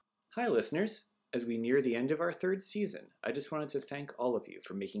Hi, listeners. As we near the end of our third season, I just wanted to thank all of you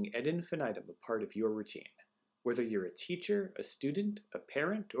for making Ed Infinitum a part of your routine. Whether you're a teacher, a student, a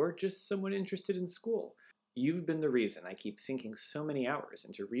parent, or just someone interested in school, you've been the reason I keep sinking so many hours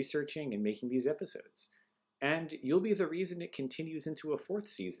into researching and making these episodes. And you'll be the reason it continues into a fourth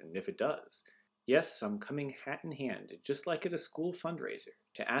season if it does. Yes, I'm coming hat in hand, just like at a school fundraiser,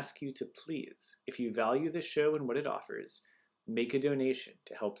 to ask you to please, if you value the show and what it offers, make a donation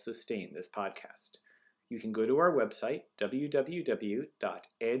to help sustain this podcast. You can go to our website,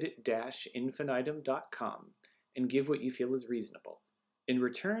 www.ed-infinitum.com, and give what you feel is reasonable. In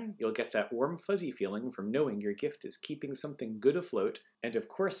return, you'll get that warm fuzzy feeling from knowing your gift is keeping something good afloat, and of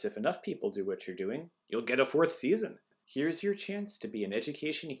course, if enough people do what you're doing, you'll get a fourth season. Here's your chance to be an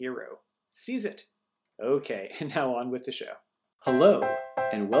education hero. Seize it! Okay, and now on with the show. Hello,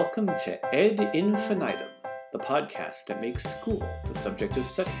 and welcome to Ed Infinitum, the podcast that makes school the subject of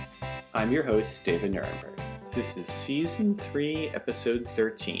study. I'm your host, David Nuremberg. This is Season 3, Episode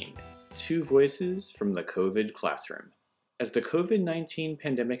 13, Two Voices from the COVID Classroom. As the COVID-19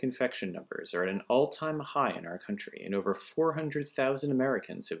 pandemic infection numbers are at an all-time high in our country and over 400,000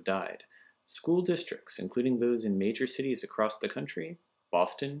 Americans have died, school districts, including those in major cities across the country,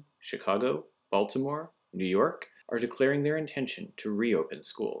 Boston, Chicago, Baltimore, New York, are declaring their intention to reopen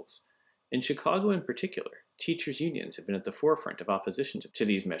schools. In Chicago in particular, teachers' unions have been at the forefront of opposition to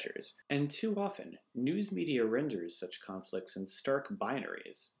these measures, and too often, news media renders such conflicts in stark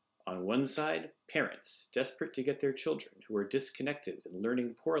binaries. On one side, parents, desperate to get their children, who are disconnected and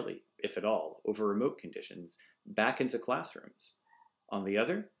learning poorly, if at all, over remote conditions, back into classrooms. On the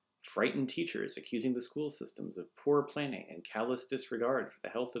other, frightened teachers accusing the school systems of poor planning and callous disregard for the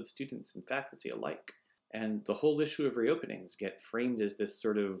health of students and faculty alike. And the whole issue of reopenings get framed as this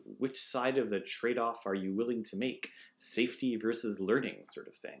sort of which side of the trade-off are you willing to make, safety versus learning sort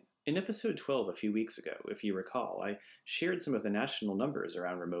of thing. In episode 12 a few weeks ago, if you recall, I shared some of the national numbers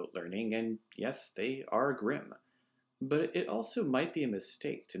around remote learning, and yes, they are grim. But it also might be a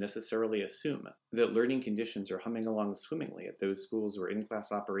mistake to necessarily assume that learning conditions are humming along swimmingly at those schools where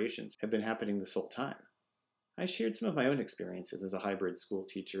in-class operations have been happening this whole time. I shared some of my own experiences as a hybrid school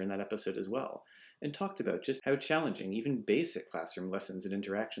teacher in that episode as well, and talked about just how challenging even basic classroom lessons and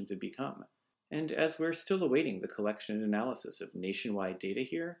interactions had become. And as we're still awaiting the collection and analysis of nationwide data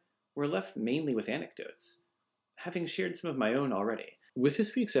here, we're left mainly with anecdotes. Having shared some of my own already, with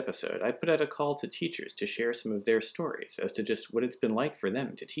this week's episode, I put out a call to teachers to share some of their stories as to just what it's been like for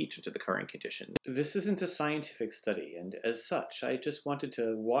them to teach into the current conditions. This isn't a scientific study, and as such, I just wanted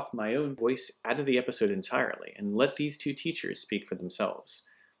to walk my own voice out of the episode entirely and let these two teachers speak for themselves.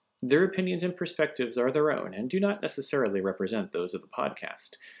 Their opinions and perspectives are their own and do not necessarily represent those of the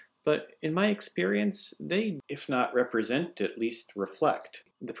podcast, but in my experience, they, if not represent, at least reflect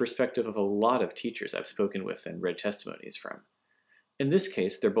the perspective of a lot of teachers I've spoken with and read testimonies from. In this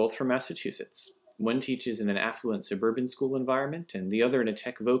case, they're both from Massachusetts. One teaches in an affluent suburban school environment, and the other in a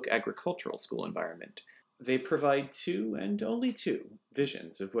tech-voc agricultural school environment. They provide two, and only two,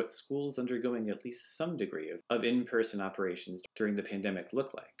 visions of what schools undergoing at least some degree of in-person operations during the pandemic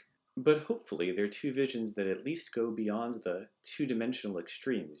look like. But hopefully they're two visions that at least go beyond the two-dimensional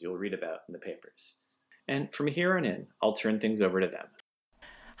extremes you'll read about in the papers. And from here on in, I'll turn things over to them.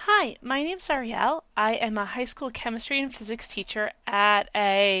 Hi, my name's Ariel. I am a high school chemistry and physics teacher at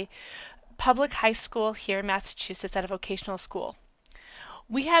a public high school here in Massachusetts at a vocational school.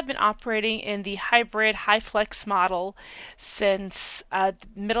 We have been operating in the hybrid high flex model since the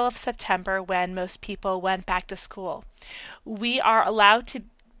middle of September when most people went back to school. We are allowed to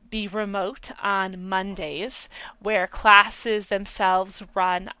be remote on Mondays, where classes themselves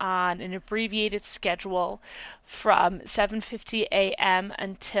run on an abbreviated schedule from 7:50 a.m.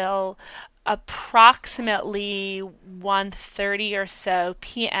 until approximately 1:30 or so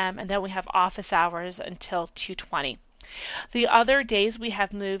p.m., and then we have office hours until 2:20. The other days we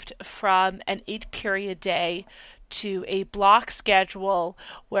have moved from an 8-period day to a block schedule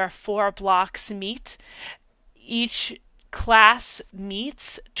where 4 blocks meet. Each class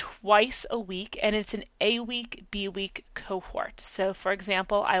meets twice a week, and it's an A-week, B-week cohort. So, for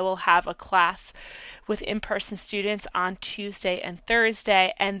example, I will have a class with in-person students on Tuesday and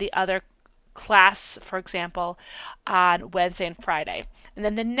Thursday, and the other class, for example, on Wednesday and Friday. And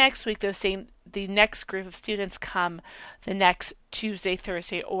then the next week, the next group of students come the next Tuesday,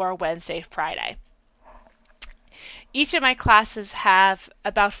 Thursday, or Wednesday, Friday. Each of my classes have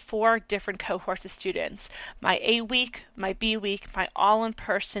about 4 different cohorts of students: my A week, my B week, my all in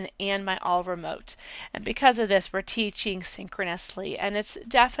person, and my all remote. And because of this, we're teaching synchronously, and it's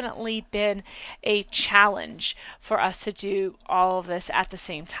definitely been a challenge for us to do all of this at the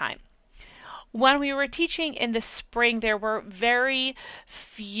same time. When we were teaching in the spring, there were very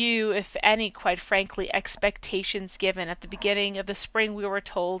few, if any, quite frankly, expectations given. At the beginning of the spring, we were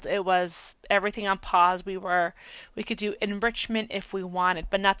told it was everything on pause. We could do enrichment if we wanted,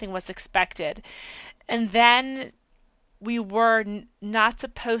 but nothing was expected. And then we were not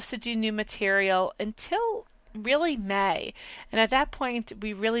supposed to do new material until really May. And at that point,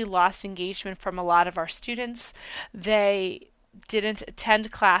 we really lost engagement from a lot of our students. They didn't attend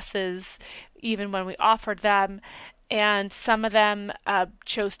classes even when we offered them, and some of them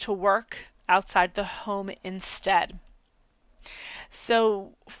chose to work outside the home instead.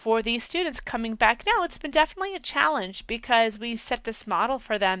 So for these students coming back now, it's been definitely a challenge because we set this model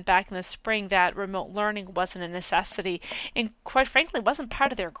for them back in the spring that remote learning wasn't a necessity and quite frankly wasn't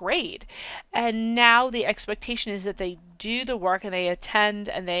part of their grade. And now the expectation is that they do the work and they attend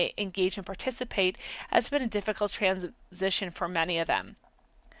and they engage and participate. Has been a difficult transition for many of them.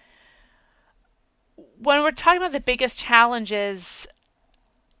 When we're talking about the biggest challenges,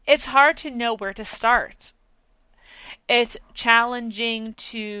 it's hard to know where to start. It's challenging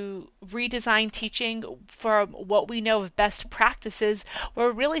to redesign teaching from what we know of best practices.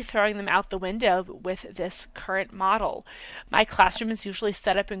 We're really throwing them out the window with this current model. My classroom is usually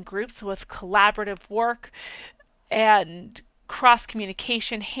set up in groups with collaborative work and cross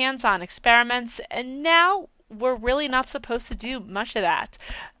communication, hands on experiments, and now we're really not supposed to do much of that.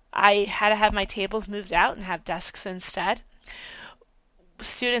 I had to have my tables moved out and have desks instead.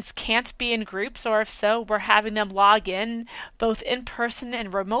 Students can't be in groups, or if so, we're having them log in both in person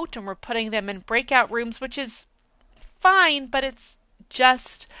and remote, and we're putting them in breakout rooms, which is fine, but it's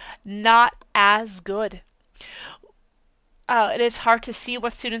just not as good. It is hard to see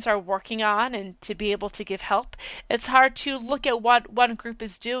what students are working on and to be able to give help. It's hard to look at what one group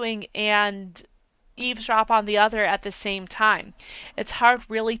is doing and eavesdrop on the other at the same time. It's hard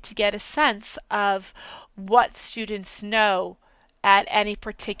really to get a sense of what students know at any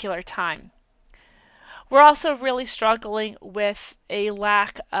particular time. We're also really struggling with a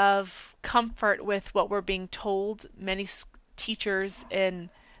lack of comfort with what we're being told. Many teachers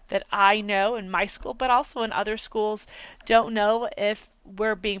that I know in my school, but also in other schools, don't know if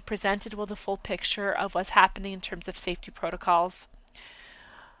we're being presented with a full picture of what's happening in terms of safety protocols.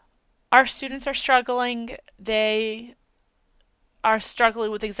 Our students are struggling. They are struggling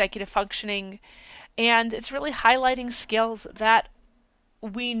with executive functioning, and it's really highlighting skills that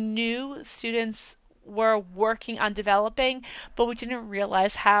we knew students were working on developing, but we didn't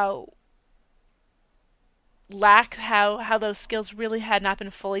realize how those skills really had not been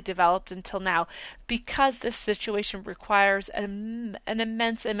fully developed until now, because this situation requires an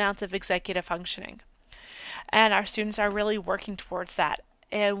immense amount of executive functioning. And our students are really working towards that.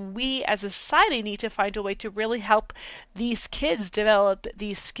 And we as a society need to find a way to really help these kids develop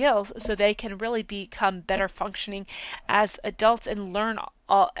these skills so they can really become better functioning as adults and learn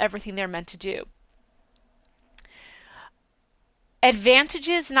everything they're meant to do.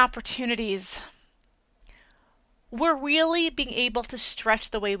 Advantages and opportunities. We're really being able to stretch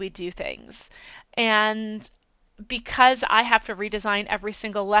the way we do things. And because I have to redesign every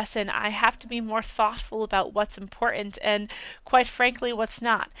single lesson, I have to be more thoughtful about what's important and, quite frankly, what's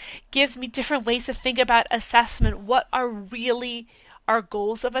not. Gives me different ways to think about assessment. What are really our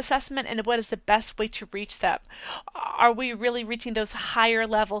goals of assessment and what is the best way to reach them? Are we really reaching those higher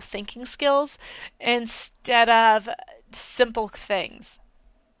level thinking skills instead of simple things?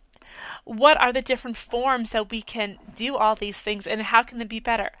 What are the different forms that we can do all these things and how can they be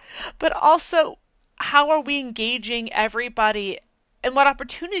better? But also, how are we engaging everybody, and what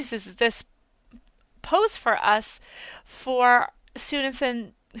opportunities does this pose for us for students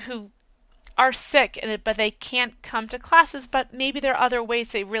who are sick but they can't come to classes, but maybe there are other ways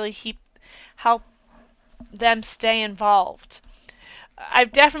to really help them stay involved.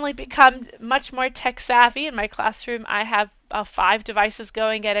 I've definitely become much more tech savvy. In my classroom, I have 5 devices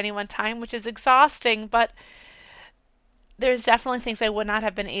going at any one time, which is exhausting, but there's definitely things I would not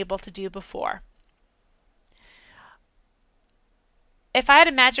have been able to do before. If I had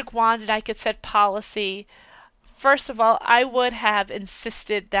a magic wand and I could set policy, first of all, I would have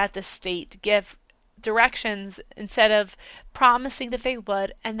insisted that the state give directions instead of promising that they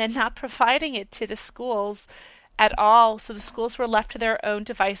would and then not providing it to the schools at all. So the schools were left to their own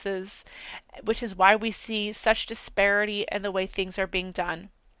devices, which is why we see such disparity in the way things are being done.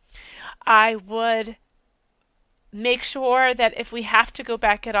 I would make sure that if we have to go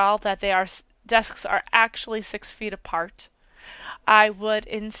back at all, that desks are actually 6 feet apart. I would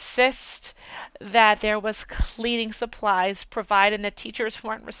insist that there was cleaning supplies provided, that teachers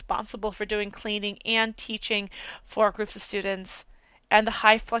weren't responsible for doing cleaning and teaching for groups of students. And the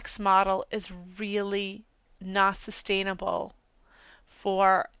HyFlex model is really not sustainable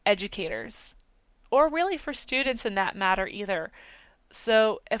for educators, or really for students in that matter either.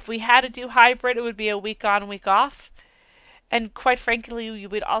 So if we had to do hybrid, it would be a week on, week off. And quite frankly, you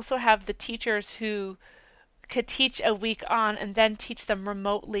would also have the teachers who could teach a week on and then teach them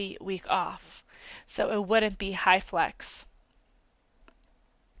remotely week off. So it wouldn't be HyFlex.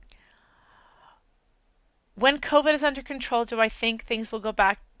 When COVID is under control, do I think things will go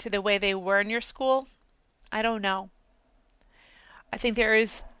back to the way they were in your school? I don't know. I think there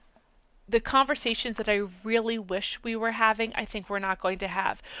is the conversations that I really wish we were having, I think we're not going to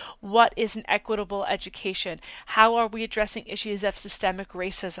have. What is an equitable education? How are we addressing issues of systemic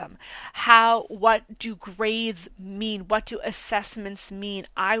racism? What do grades mean? What do assessments mean?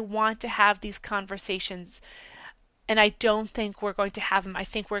 I want to have these conversations, and I don't think we're going to have them. I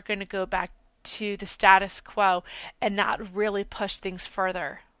think we're going to go back to the status quo and not really push things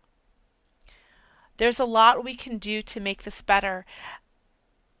further. There's a lot we can do to make this better.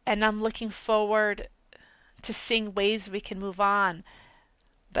 And I'm looking forward to seeing ways we can move on.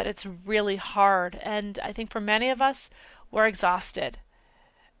 But it's really hard. And I think for many of us, we're exhausted.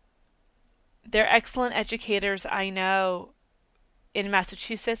 There are excellent educators I know in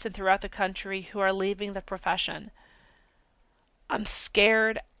Massachusetts and throughout the country who are leaving the profession. I'm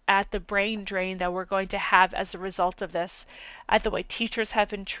scared at the brain drain that we're going to have as a result of this, at the way teachers have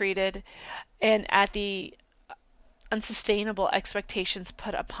been treated, and at the unsustainable expectations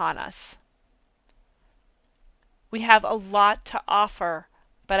put upon us. We have a lot to offer,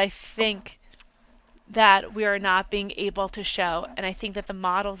 but I think that we are not being able to show, and I think that the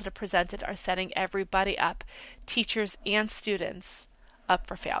models that are presented are setting everybody up, teachers and students, up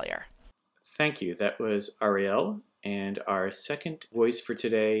for failure. Thank you. That was Ariel, and our second voice for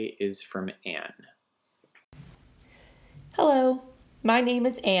today is from Anne. Hello, my name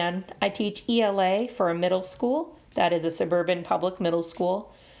is Anne. I teach ELA for a middle school. That is a suburban public middle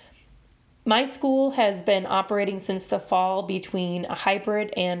school. My school has been operating since the fall between a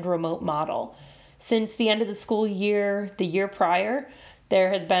hybrid and remote model. Since the end of the school year, the year prior,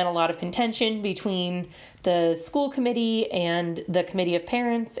 there has been a lot of contention between the school committee and the committee of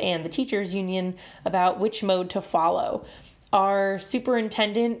parents and the teachers union about which mode to follow. Our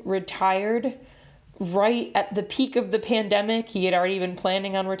superintendent retired right at the peak of the pandemic. He had already been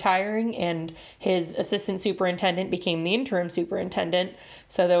planning on retiring, and his assistant superintendent became the interim superintendent.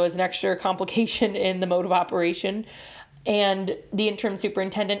 So there was an extra complication in the mode of operation. And the interim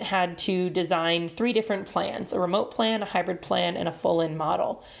superintendent had to design 3 different plans: a remote plan, a hybrid plan, and a full-in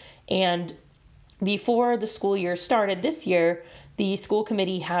model. And before the school year started this year, the school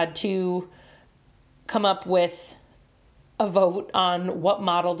committee had to come up with a vote on what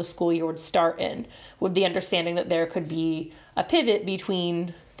model the school year would start in, with the understanding that there could be a pivot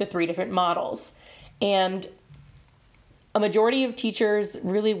between the 3 different models. And a majority of teachers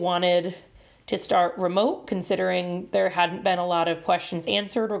really wanted to start remote, considering there hadn't been a lot of questions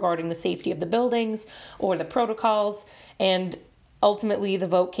answered regarding the safety of the buildings or the protocols. And ultimately, the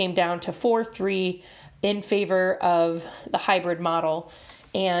vote came down to 4-3 in favor of the hybrid model.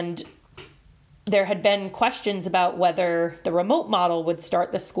 And there had been questions about whether the remote model would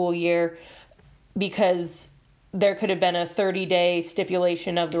start the school year, because there could have been a 30-day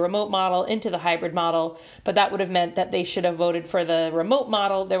stipulation of the remote model into the hybrid model, but that would have meant that they should have voted for the remote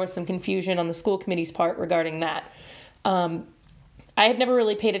model. There was some confusion on the school committee's part regarding that. I had never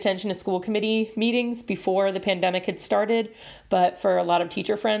really paid attention to school committee meetings before the pandemic had started, but for a lot of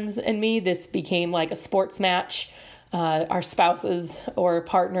teacher friends and me, this became like a sports match. Our spouses or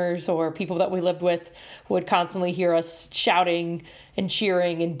partners or people that we lived with would constantly hear us shouting and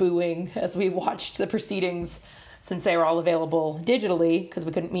cheering and booing as we watched the proceedings, since they were all available digitally because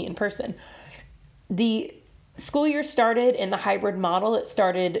we couldn't meet in person. The school year started in the hybrid model. It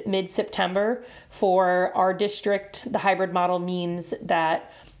started mid-September. For our district, the hybrid model means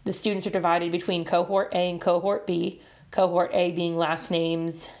that the students are divided between cohort A and cohort B, cohort A being last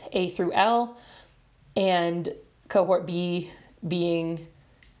names A through L, and cohort B being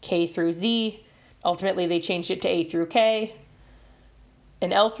K through Z. Ultimately, they changed it to A through K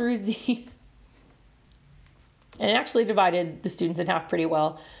and L through Z. And it actually divided the students in half pretty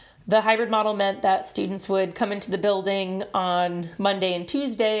well. The hybrid model meant that students would come into the building on Monday and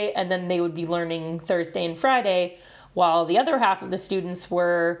Tuesday, and then they would be learning Thursday and Friday, while the other half of the students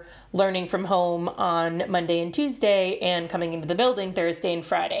were learning from home on Monday and Tuesday and coming into the building Thursday and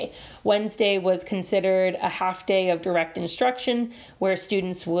Friday. Wednesday was considered a half day of direct instruction, where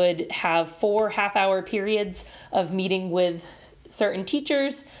students would have 4 half-hour periods of meeting with certain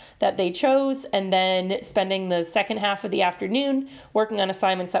teachers that they chose, and then spending the second half of the afternoon working on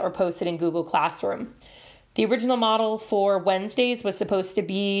assignments that were posted in Google Classroom. The original model for Wednesdays was supposed to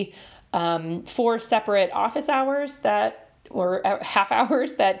be 4 separate office hours or half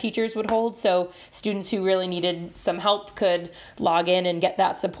hours that teachers would hold, so students who really needed some help could log in and get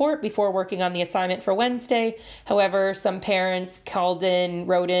that support before working on the assignment for Wednesday. However, some parents called in,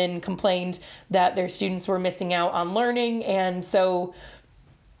 wrote in, complained that their students were missing out on learning, and so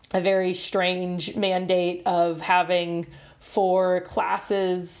a very strange mandate of having 4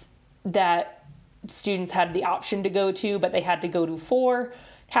 classes that students had the option to go to, but they had to go to 4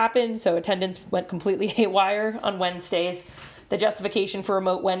 happened, so attendance went completely haywire on Wednesdays. The justification for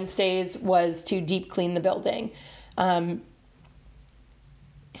remote Wednesdays was to deep clean the building.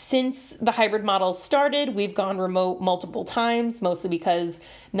 Since the hybrid model started, we've gone remote multiple times, mostly because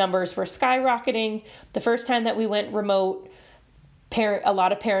numbers were skyrocketing. The first time that we went remote, a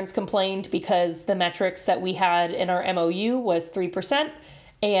lot of parents complained because the metrics that we had in our MOU was 3%,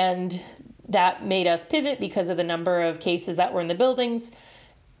 and that made us pivot because of the number of cases that were in the buildings.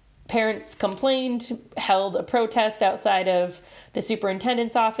 Parents complained, held a protest outside of the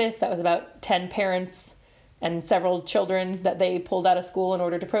superintendent's office. That was about 10 parents and several children that they pulled out of school in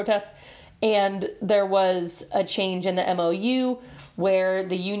order to protest. And there was a change in the MOU where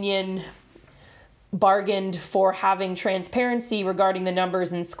the union bargained for having transparency regarding the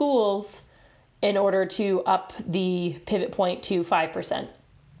numbers in schools in order to up the pivot point to 5%.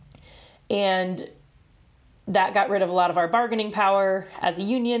 And that got rid of a lot of our bargaining power as a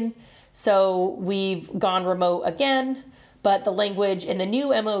union. So we've gone remote again, but the language in the new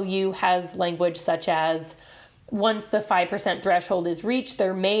MOU has language such as, once the 5% threshold is reached,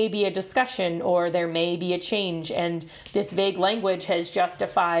 there may be a discussion or there may be a change. And this vague language has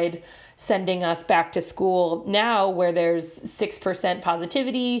justified sending us back to school now, where there's 6%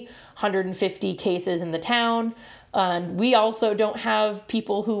 positivity, 150 cases in the town. And we also don't have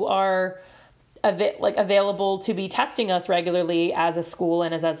people who are available to be testing us regularly as a school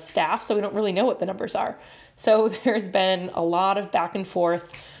and as a staff, so we don't really know what the numbers are. So there's been a lot of back and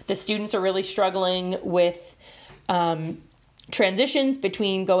forth. The students are really struggling with transitions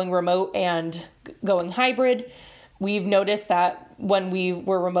between going remote and going hybrid. We've noticed that when we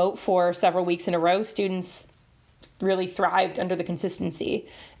were remote for several weeks in a row, students really thrived under the consistency.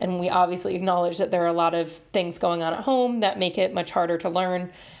 And we obviously acknowledge that there are a lot of things going on at home that make it much harder to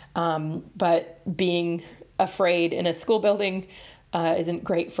learn. But being afraid in a school building isn't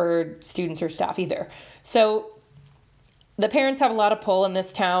great for students or staff either. So the parents have a lot of pull in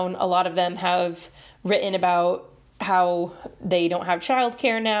this town. A lot of them have written about how they don't have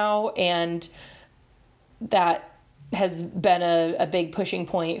childcare now, and that has been a big pushing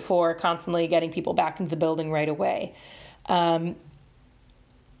point for constantly getting people back into the building right away. So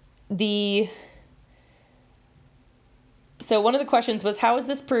one of the questions was, how has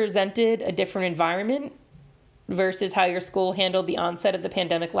this presented a different environment versus how your school handled the onset of the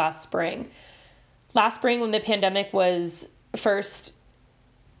pandemic last spring? Last spring, when the pandemic was first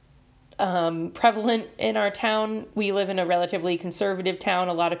prevalent in our town, we live in a relatively conservative town.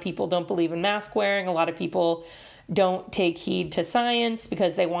 A lot of people don't believe in mask wearing. A lot of people don't take heed to science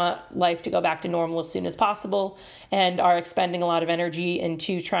because they want life to go back to normal as soon as possible, and are expending a lot of energy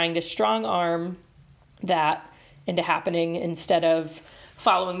into trying to strong arm that into happening instead of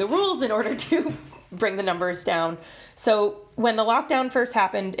following the rules in order to bring the numbers down. So when the lockdown first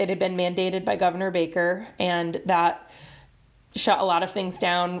happened, it had been mandated by Governor Baker, and that shut a lot of things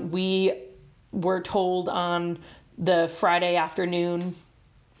down. We were told on the Friday afternoon,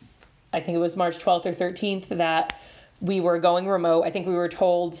 I think it was March 12th or 13th, that we were going remote. I think we were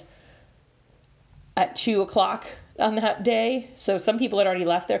told at 2:00 on that day. So some people had already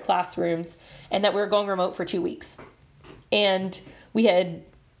left their classrooms, and that we were going remote for 2 weeks. And we had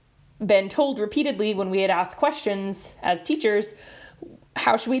been told repeatedly when we had asked questions as teachers,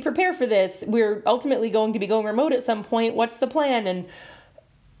 how should we prepare for this? We're ultimately going to be going remote at some point. What's the plan? And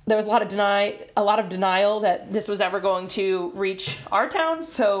there was a lot of denial that this was ever going to reach our town.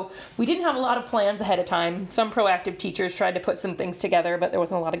 So we didn't have a lot of plans ahead of time. Some proactive teachers tried to put some things together, but there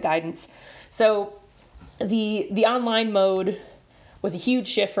wasn't a lot of guidance. So the online mode was a huge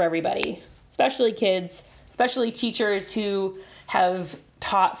shift for everybody, especially kids, especially teachers who have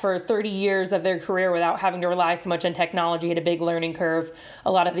taught for 30 years of their career without having to rely so much on technology, had a big learning curve.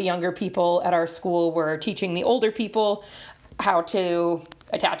 A lot of the younger people at our school were teaching the older people how to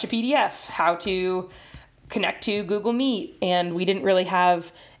attach a PDF, how to connect to Google Meet, and we didn't really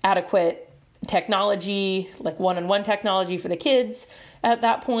have adequate technology, like one-on-one technology for the kids at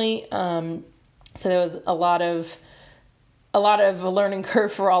that point. So there was a lot of a learning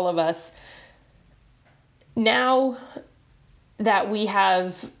curve for all of us. Now that we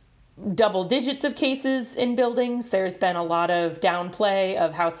have double digits of cases in buildings, there's been a lot of downplay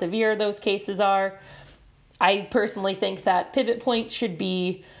of how severe those cases are. I personally think that pivot points should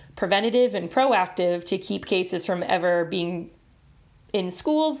be preventative and proactive to keep cases from ever being in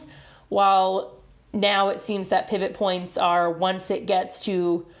schools, while now it seems that pivot points are, once it gets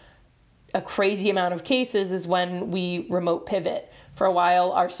to a crazy amount of cases, is when we remote pivot. For a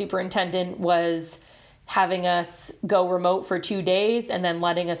while, our superintendent was having us go remote for 2 days and then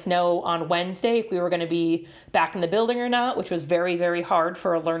letting us know on Wednesday if we were going to be back in the building or not, which was very, very hard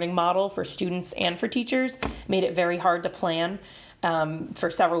for a learning model for students and for teachers. Made it very hard to plan. For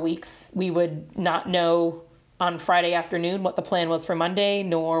several weeks, we would not know on Friday afternoon what the plan was for Monday,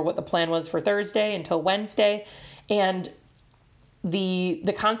 nor what the plan was for Thursday until Wednesday. And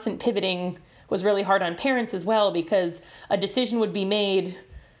the constant pivoting was really hard on parents as well, because a decision would be made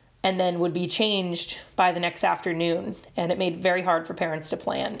and then would be changed by the next afternoon. And it made it very hard for parents to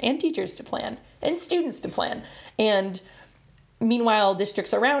plan, and teachers to plan, and students to plan. And meanwhile,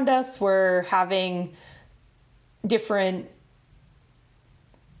 districts around us were having different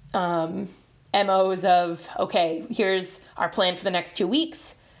MOs of, okay, here's our plan for the next 2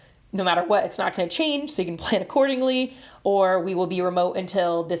 weeks. No matter what, it's not going to change, so you can plan accordingly, or we will be remote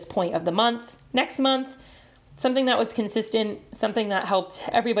until this point of the month, next month. Something that was consistent, something that helped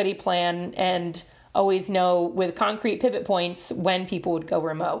everybody plan and always know with concrete pivot points when people would go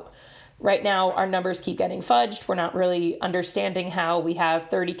remote. Right now, our numbers keep getting fudged. We're not really understanding how we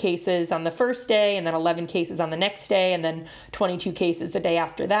have 30 cases on the first day and then 11 cases on the next day and then 22 cases the day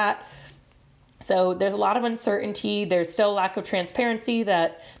after that. So there's a lot of uncertainty. There's still a lack of transparency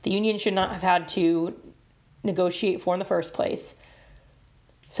that the union should not have had to negotiate for in the first place.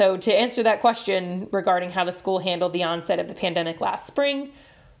 So to answer that question regarding how the school handled the onset of the pandemic last spring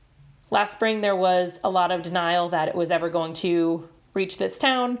there was a lot of denial that it was ever going to reach this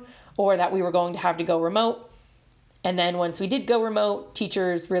town or that we were going to have to go remote. And then once we did go remote,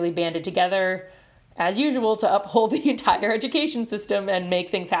 teachers really banded together, as usual, to uphold the entire education system and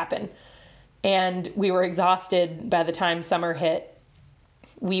make things happen. And we were exhausted by the time summer hit.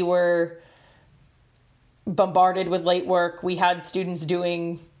 We were bombarded with late work. We had students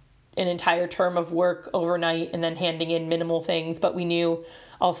doing an entire term of work overnight and then handing in minimal things, but we knew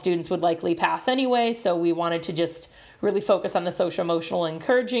all students would likely pass anyway, so we wanted to just really focus on the social emotional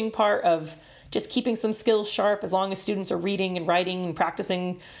encouraging part of just keeping some skills sharp. As long as students are reading and writing and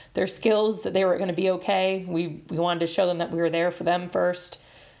practicing their skills, that they were going to be okay. We wanted to show them that we were there for them first.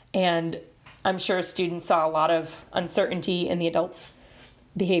 And I'm sure students saw a lot of uncertainty in the adults'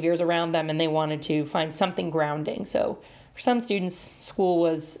 behaviors around them, and they wanted to find something grounding. So for some students, school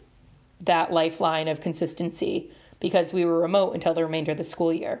was that lifeline of consistency because we were remote until the remainder of the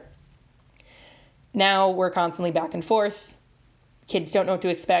school year. Now we're constantly back and forth. Kids don't know what to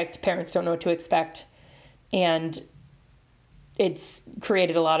expect. Parents don't know what to expect. And it's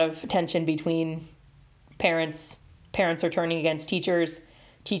created a lot of tension between parents. Parents are turning against teachers.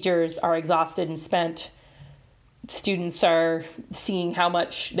 Teachers are exhausted and spent. Students are seeing how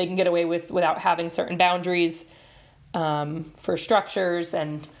much they can get away with without having certain boundaries for structures,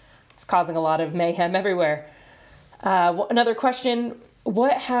 and it's causing a lot of mayhem everywhere. Another question,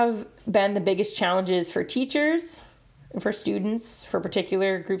 what have been the biggest challenges for teachers and for students, for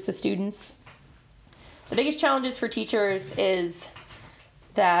particular groups of students? The biggest challenges for teachers is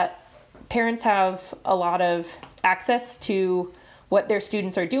that parents have a lot of access to what their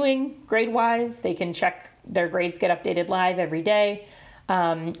students are doing grade-wise. They can check their grades, get updated live every day.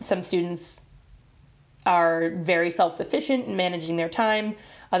 Some students are very self-sufficient in managing their time.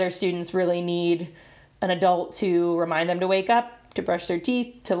 Other students really need an adult to remind them to wake up, to brush their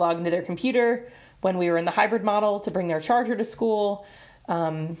teeth, to log into their computer. When we were in the hybrid model, to bring their charger to school,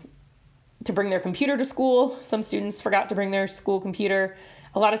 to bring their computer to school. Some students forgot to bring their school computer.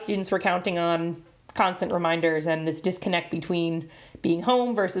 A lot of students were counting on constant reminders, and this disconnect between being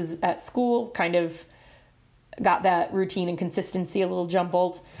home versus at school kind of got that routine and consistency a little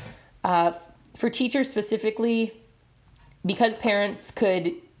jumbled. For teachers specifically, because parents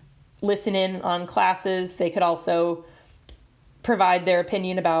could listen in on classes, they could also provide their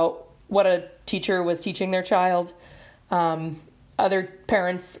opinion about what a teacher was teaching their child. A other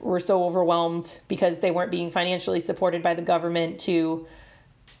parents were so overwhelmed because they weren't being financially supported by the government to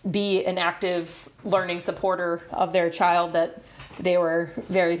be an active learning supporter of their child that they were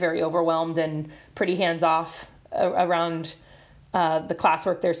very, very overwhelmed and pretty hands-off around the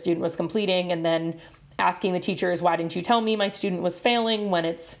classwork their student was completing, and then asking the teachers, why didn't you tell me my student was failing when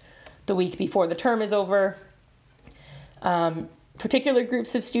it's the week before the term is over? Particular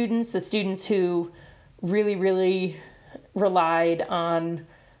groups of students, the students who really, really relied on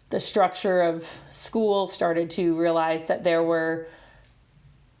the structure of school, started to realize that there were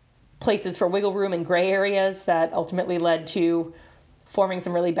places for wiggle room and gray areas that ultimately led to forming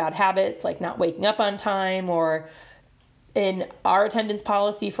some really bad habits, like not waking up on time. Or in our attendance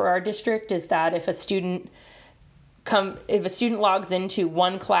policy for our district is that if a student logs into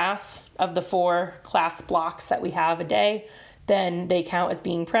one class of the 4 class blocks that we have a day, then they count as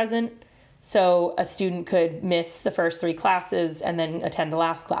being present. So a student could miss the first 3 classes and then attend the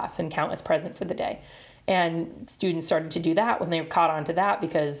last class and count as present for the day. And students started to do that when they were caught on to that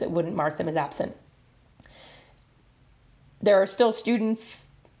because it wouldn't mark them as absent. There are still students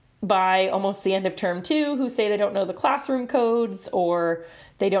by almost the end of term 2 who say they don't know the classroom codes or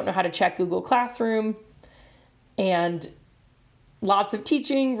they don't know how to check Google Classroom. And lots of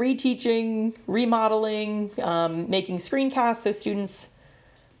teaching, reteaching, remodeling, making screencasts so students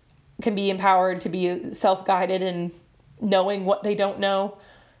can be empowered to be self-guided and knowing what they don't know.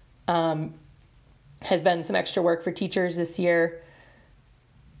 Has been some extra work for teachers this year.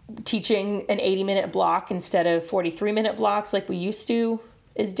 Teaching an 80-minute block instead of 43-minute blocks like we used to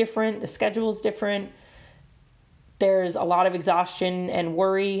is different. The schedule is different. There's a lot of exhaustion and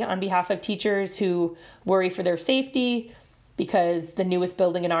worry on behalf of teachers who worry for their safety because the newest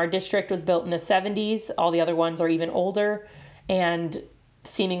building in our district was built in the 70s. All the other ones are even older, and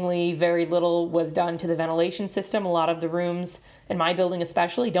seemingly very little was done to the ventilation system. A lot of the rooms in my building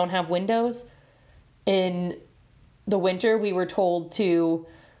especially don't have windows. In the winter, we were told to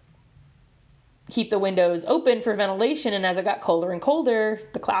keep the windows open for ventilation, and as it got colder and colder,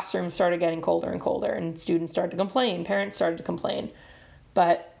 the classrooms started getting colder and colder, and students started to complain, parents started to complain.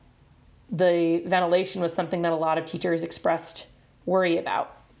 But the ventilation was something that a lot of teachers expressed worry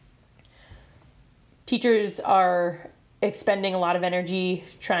about. Teachers are expending a lot of energy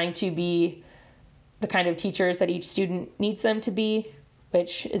trying to be the kind of teachers that each student needs them to be,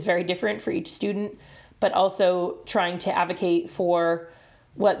 which is very different for each student, but also trying to advocate for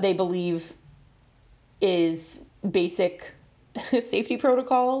what they believe is basic safety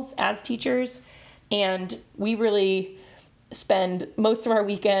protocols as teachers. And we really spend most of our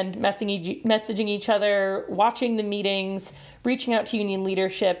weekend messaging each other, watching the meetings, reaching out to union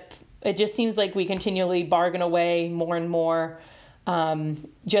leadership. It just seems like we continually bargain away more and more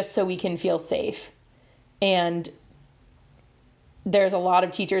just so we can feel safe. And there's a lot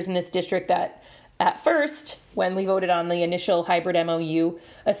of teachers in this district that at first, when we voted on the initial hybrid MOU,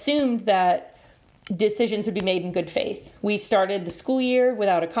 assumed that decisions would be made in good faith. We started the school year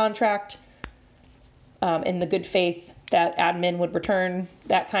without a contract in the good faith that admin would return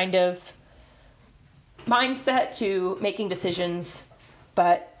that kind of mindset to making decisions.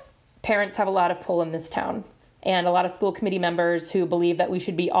 But parents have a lot of pull in this town, and a lot of school committee members who believe that we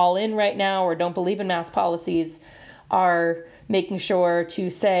should be all in right now or don't believe in mask policies are making sure to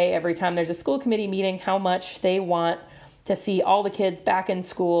say every time there's a school committee meeting how much they want to see all the kids back in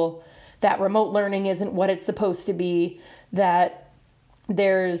school, that remote learning isn't what it's supposed to be, that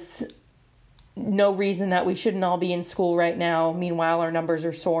there's no reason that we shouldn't all be in school right now. Meanwhile, our numbers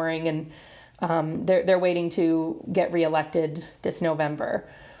are soaring, and they're waiting to get reelected this November.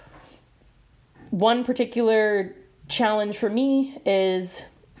 One particular challenge for me is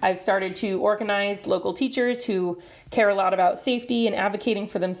I've started to organize local teachers who care a lot about safety and advocating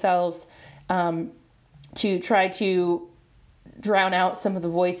for themselves to try to drown out some of the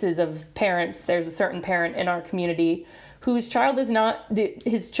voices of parents. There's a certain parent in our community whose child is not,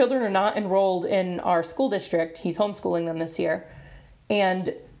 his children are not enrolled in our school district. He's homeschooling them this year.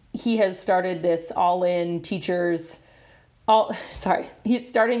 And he has started this all-in teachers, he's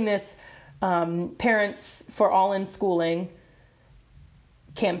starting this Parents for All-In Schooling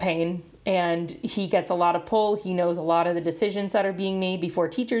campaign, and he gets a lot of pull. He knows a lot of the decisions that are being made before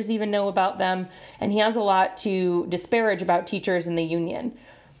teachers even know about them, and he has a lot to disparage about teachers in the union.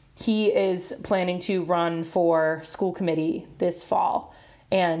 He is planning to run for school committee this fall,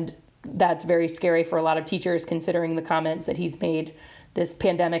 and that's very scary for a lot of teachers considering the comments that he's made. This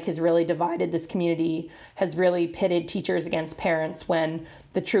pandemic has really divided this community, has really pitted teachers against parents, when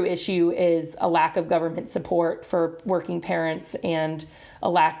the true issue is a lack of government support for working parents and a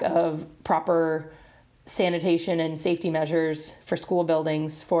lack of proper sanitation and safety measures for school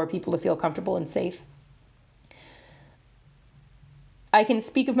buildings for people to feel comfortable and safe. I can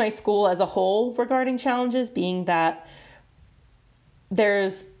speak of my school as a whole regarding challenges, being that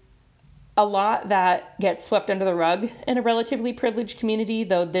there's a lot that gets swept under the rug in a relatively privileged community,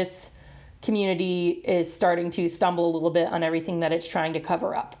 though this community is starting to stumble a little bit on everything that it's trying to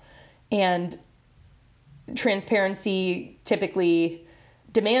cover up. And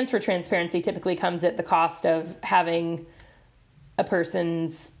demands for transparency typically comes at the cost of having a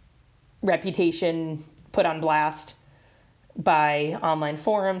person's reputation put on blast by online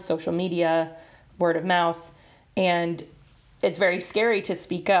forums, social media, word of mouth. And it's very scary to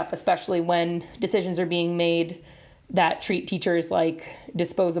speak up, especially when decisions are being made that treat teachers like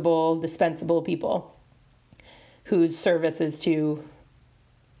disposable, dispensable people whose service is to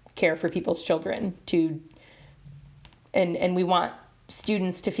care for people's children. And we want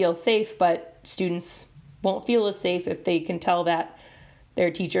students to feel safe, but students won't feel as safe if they can tell that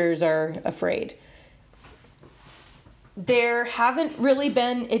their teachers are afraid. There haven't really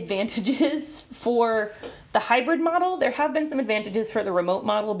been advantages for the hybrid model. There have been some advantages for the remote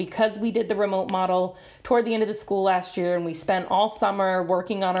model because we did the remote model toward the end of the school last year, and we spent all summer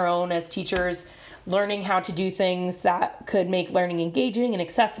working on our own as teachers, learning how to do things that could make learning engaging and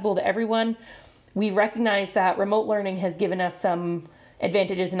accessible to everyone. We recognize that remote learning has given us some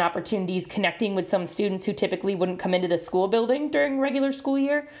advantages and opportunities connecting with some students who typically wouldn't come into the school building during regular school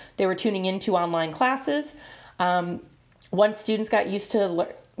year. They were tuning into online classes. Once students got used to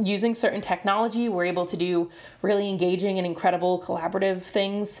using certain technology, we're able to do really engaging and incredible collaborative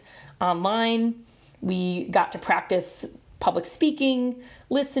things online. We got to practice public speaking,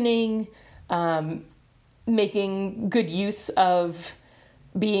 listening, making good use of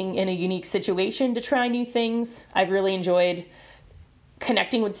being in a unique situation to try new things. I've really enjoyed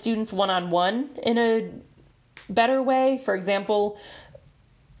connecting with students one-on-one in a better way. For example,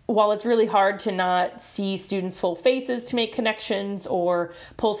 while it's really hard to not see students' full faces to make connections or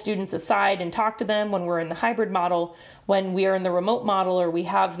pull students aside and talk to them when we're in the hybrid model, when we are in the remote model or we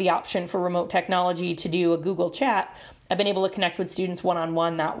have the option for remote technology to do a Google chat, I've been able to connect with students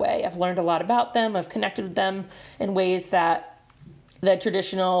one-on-one that way. I've learned a lot about them. I've connected with them in ways that the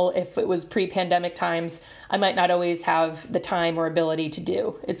traditional, if it was pre-pandemic times, I might not always have the time or ability to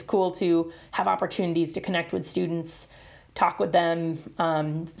do. It's cool to have opportunities to connect with students, talk with them,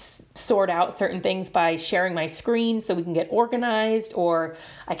 sort out certain things by sharing my screen so we can get organized, or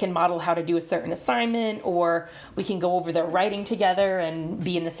I can model how to do a certain assignment, or we can go over their writing together and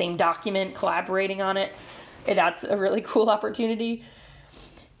be in the same document, collaborating on it. That's a really cool opportunity.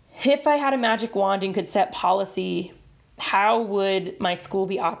 If I had a magic wand and could set policy, how would my school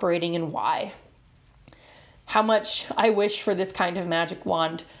be operating and why? How much I wish for this kind of magic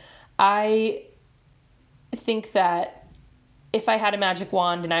wand. I think that if I had a magic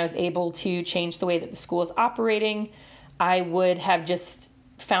wand and I was able to change the way that the school is operating, I would have just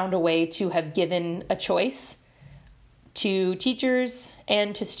found a way to have given a choice to teachers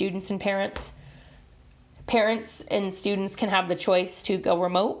and to students and parents. Parents and students can have the choice to go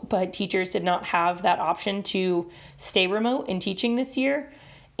remote, but teachers did not have that option to stay remote in teaching this year.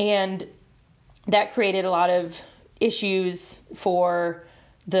 And that created a lot of issues for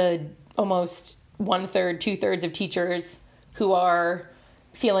the almost 1/3, 2/3 of teachers who are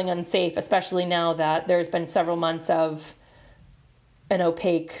feeling unsafe, especially now that there's been several months of an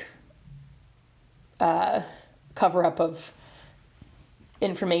opaque cover-up of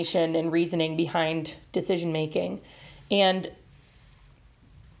information and reasoning behind decision making. And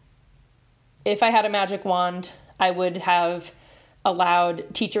if I had a magic wand, I would have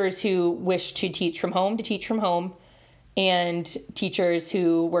allowed teachers who wish to teach from home to teach from home, and teachers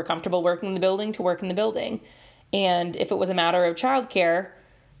who were comfortable working in the building to work in the building. And if it was a matter of childcare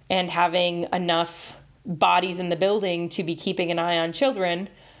and having enough bodies in the building to be keeping an eye on children,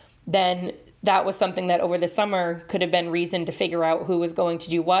 then that was something that over the summer could have been reason to figure out who was going to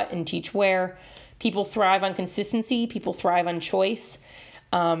do what and teach where. People thrive on consistency. People thrive on choice.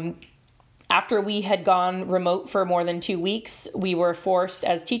 After we had gone remote for more than 2 weeks, we were forced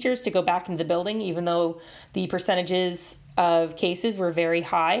as teachers to go back into the building, even though the percentages of cases were very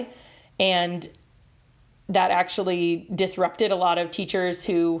high. And that actually disrupted a lot of teachers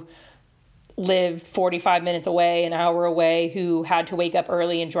who lived 45 minutes away, an hour away, who had to wake up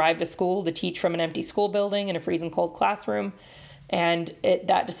early and drive to school to teach from an empty school building in a freezing cold classroom. And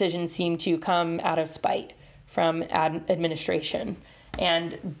that decision seemed to come out of spite from administration.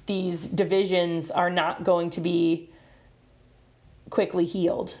 And these divisions are not going to be quickly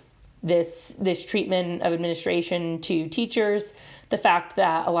healed. this treatment of administration to teachers, the fact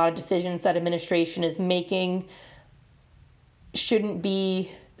that a lot of decisions that administration is making shouldn't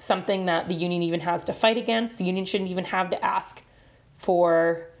be something that the union even has to fight against. The union shouldn't even have to ask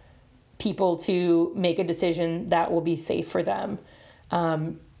for people to make a decision that will be safe for them,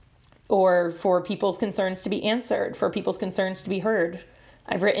 or for people's concerns to be answered, for people's concerns to be heard.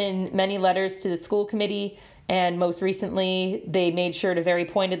 I've written many letters to the school committee, and most recently they made sure to very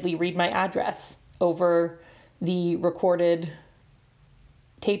pointedly read my address over the recorded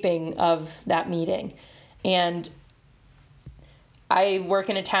taping of that meeting. And I work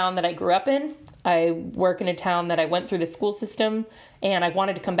in a town that I grew up in. I work in a town that I went through the school system, and I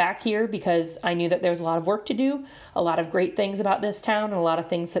wanted to come back here because I knew that there was a lot of work to do, a lot of great things about this town, and a lot of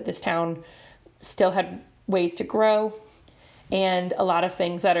things that this town still had ways to grow, and a lot of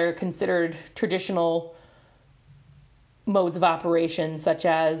things that are considered traditional modes of operation, such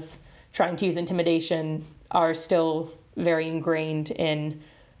as trying to use intimidation, are still very ingrained in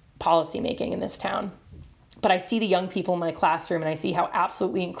policymaking in this town. But I see the young people in my classroom and I see how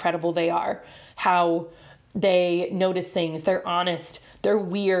absolutely incredible they are, how they notice things, they're honest, they're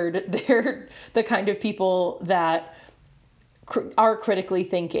weird, they're the kind of people that are critically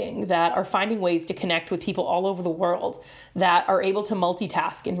thinking, that are finding ways to connect with people all over the world, that are able to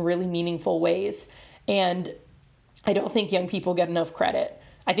multitask in really meaningful ways. And I don't think young people get enough credit.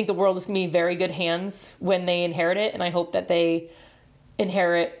 I think the world is going to be in very good hands when they inherit it, and I hope that they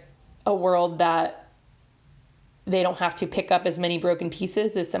inherit a world that they don't have to pick up as many broken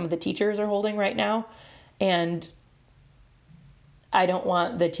pieces as some of the teachers are holding right now. And I don't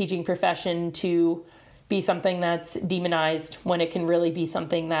want the teaching profession to be something that's demonized when it can really be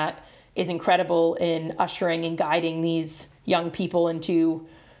something that is incredible in ushering and guiding these young people into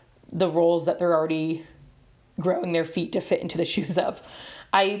the roles that they're already growing their feet to fit into the shoes of.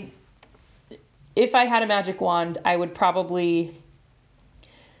 If I had a magic wand, I would probably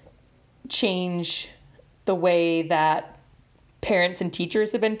change the way that parents and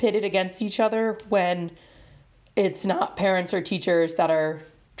teachers have been pitted against each other when it's not parents or teachers that are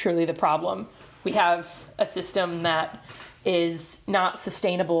truly the problem. We have a system that is not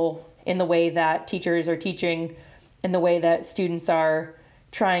sustainable in the way that teachers are teaching, in the way that students are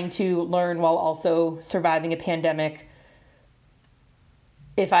trying to learn while also surviving a pandemic.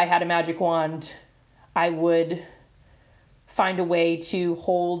 If I had a magic wand, I would find a way to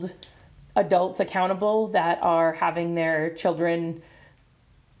hold adults accountable that are having their children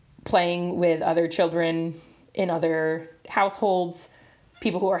playing with other children in other households,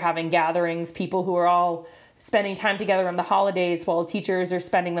 people who are having gatherings, people who are all spending time together on the holidays while teachers are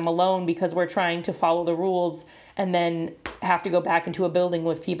spending them alone because we're trying to follow the rules, and then have to go back into a building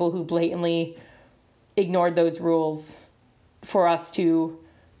with people who blatantly ignored those rules for us to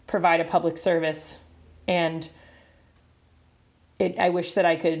provide a public service. And I wish that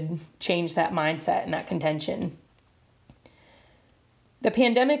I could change that mindset and that contention. The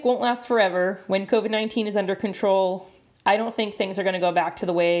pandemic won't last forever. When COVID-19 is under control, I don't think things are going to go back to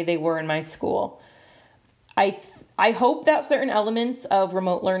the way they were in my school. I hope that certain elements of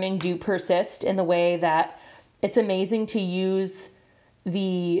remote learning do persist in the way that it's amazing to use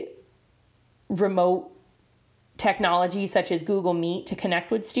the remote technology such as Google Meet to connect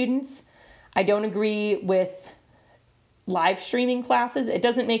with students. I don't agree with live streaming classes. It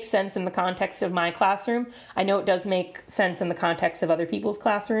doesn't make sense in the context of my classroom. I know it does make sense in the context of other people's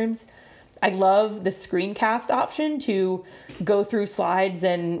classrooms. I love the screencast option to go through slides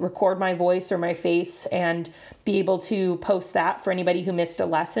and record my voice or my face and be able to post that for anybody who missed a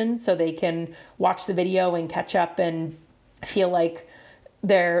lesson so they can watch the video and catch up and feel like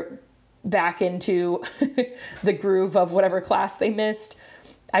they're back into the groove of whatever class they missed.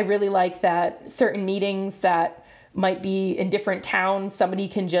 I really like that certain meetings that might be in different towns, somebody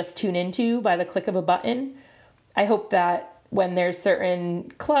can just tune into by the click of a button. I hope that when there's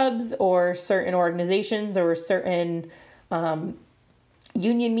certain clubs or certain organizations or certain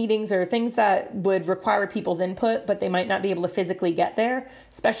union meetings or things that would require people's input, but they might not be able to physically get there,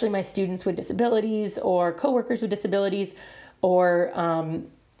 especially my students with disabilities or coworkers with disabilities or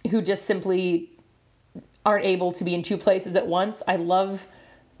who just simply aren't able to be in two places at once. I love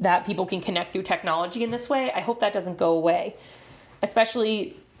that people can connect through technology in this way. I hope that doesn't go away,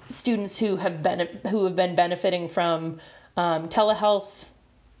 especially students who have been benefiting from telehealth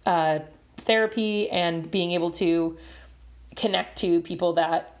therapy and being able to connect to people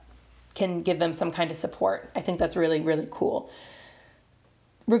that can give them some kind of support. I think that's really, really cool.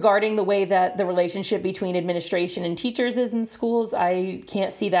 Regarding the way that the relationship between administration and teachers is in schools, I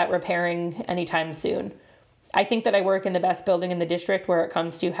can't see that repairing anytime soon. I think that I work in the best building in the district where it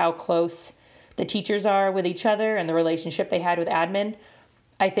comes to how close the teachers are with each other and the relationship they had with admin.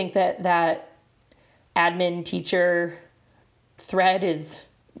 I think that admin teacher thread is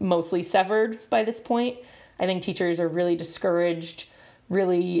mostly severed by this point. I think teachers are really discouraged,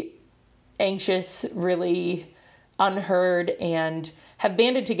 really anxious, really unheard, and have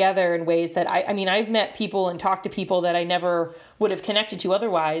banded together in ways that I've met people and talked to people that I never would have connected to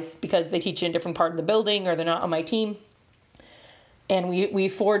otherwise because they teach in a different part of the building or they're not on my team. And we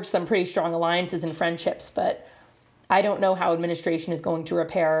forged some pretty strong alliances and friendships, but I don't know how administration is going to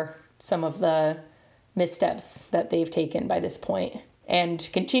repair some of the missteps that they've taken by this point and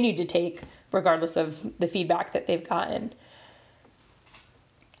continue to take regardless of the feedback that they've gotten.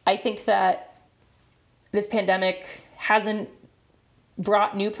 I think that this pandemic hasn't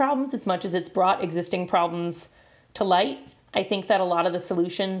brought new problems as much as it's brought existing problems to light. I think that a lot of the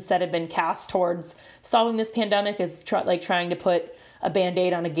solutions that have been cast towards solving this pandemic is trying to put a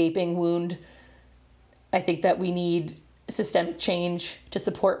Band-Aid on a gaping wound. I think that we need systemic change to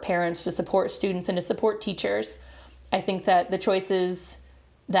support parents, to support students, and to support teachers. I think that the choices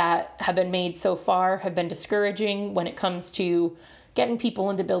that have been made so far have been discouraging when it comes to getting people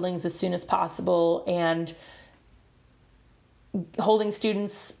into buildings as soon as possible and holding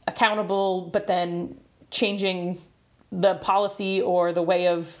students accountable, but then changing the policy or the way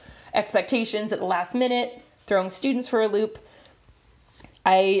of expectations at the last minute, throwing students for a loop.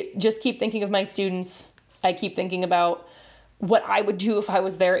 I just keep thinking of my students. I keep thinking about what I would do if I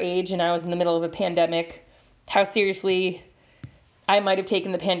was their age and I was in the middle of a pandemic, how seriously I might have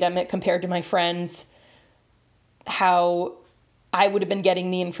taken the pandemic compared to my friends, how I would have been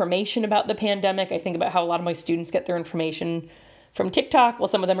getting the information about the pandemic. I think about how a lot of my students get their information from TikTok. Well,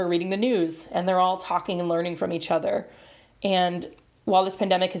 some of them are reading the news and they're all talking and learning from each other. And while this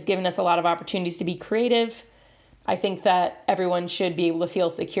pandemic has given us a lot of opportunities to be creative, I think that everyone should be able to feel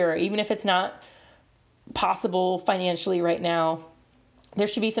secure, even if it's not possible financially right now. There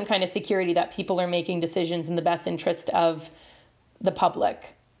should be some kind of security that people are making decisions in the best interest of the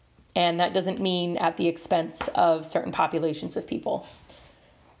public. And that doesn't mean at the expense of certain populations of people.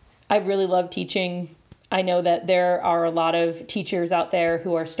 I really love teaching. I know that there are a lot of teachers out there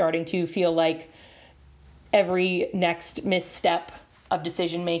who are starting to feel like every next misstep of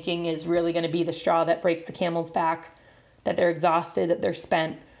decision making is really going to be the straw that breaks the camel's back, that they're exhausted, that they're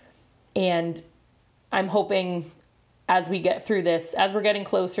spent. And I'm hoping as we get through this, as we're getting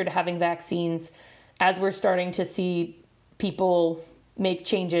closer to having vaccines, as we're starting to see people make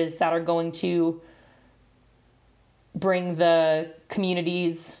changes that are going to bring the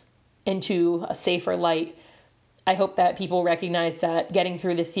communities into a safer light, I hope that people recognize that getting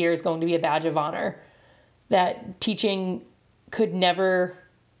through this year is going to be a badge of honor, that teaching could never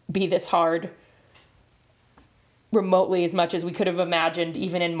be this hard remotely as much as we could have imagined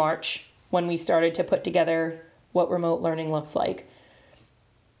even in March when we started to put together what remote learning looks like.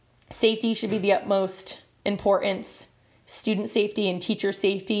 Safety should be the utmost importance. Student safety and teacher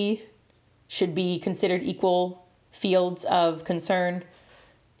safety should be considered equal fields of concern.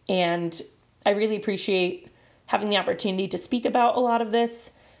 And I really appreciate having the opportunity to speak about a lot of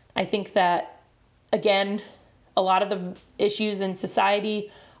this. I think that, again, a lot of the issues in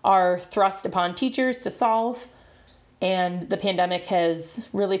society are thrust upon teachers to solve. And the pandemic has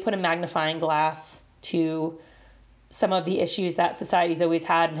really put a magnifying glass to some of the issues that society's always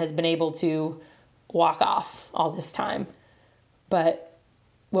had and has been able to walk off all this time. But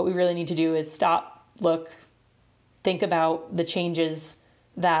what we really need to do is stop, look, think about the changes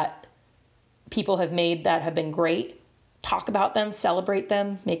that people have made that have been great, talk about them, celebrate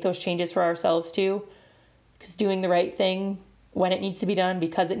them, make those changes for ourselves too. Because doing the right thing when it needs to be done,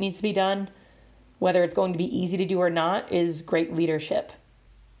 because it needs to be done, whether it's going to be easy to do or not, is great leadership.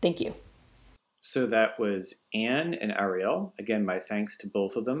 Thank you. So that was Anne and Ariel. Again, my thanks to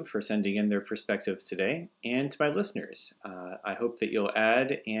both of them for sending in their perspectives today, and to my listeners. I hope that you'll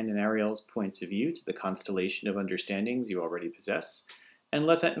add Anne and Ariel's points of view to the constellation of understandings you already possess, and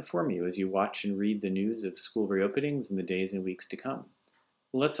let that inform you as you watch and read the news of school reopenings in the days and weeks to come.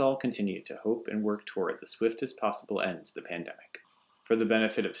 Let's all continue to hope and work toward the swiftest possible end to the pandemic, for the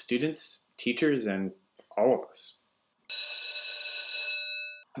benefit of students, teachers, and all of us.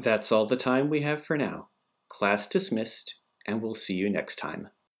 That's all the time we have for now. Class dismissed, and we'll see you next time.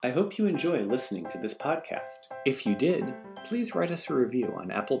 I hope you enjoy listening to this podcast. If you did, please write us a review on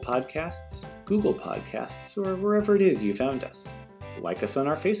Apple Podcasts, Google Podcasts, or wherever it is you found us. Like us on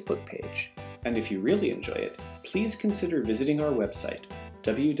our Facebook page. And if you really enjoy it, please consider visiting our website,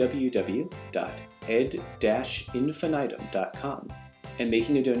 www.ed-infinitum.com, and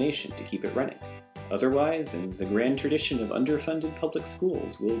making a donation to keep it running. Otherwise, in the grand tradition of underfunded public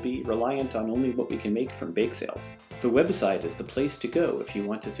schools, we'll be reliant on only what we can make from bake sales. The website is the place to go if you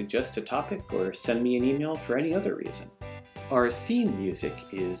want to suggest a topic or send me an email for any other reason. Our theme music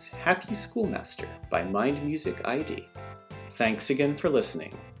is Happy Schoolmaster by Mind Music ID. Thanks again for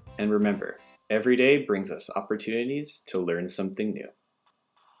listening, and remember, every day brings us opportunities to learn something new.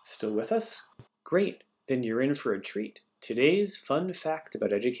 Still with us? Great, then you're in for a treat. Today's fun fact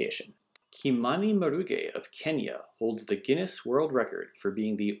about education. Kimani Maruge of Kenya holds the Guinness World Record for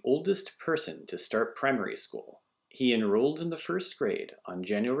being the oldest person to start primary school. He enrolled in the first grade on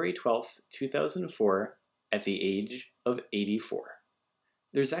January 12, 2004, at the age of 84.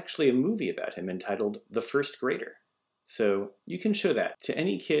 There's actually a movie about him entitled The First Grader, so you can show that to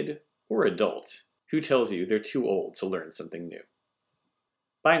any kid or adult who tells you they're too old to learn something new.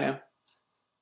 Bye now.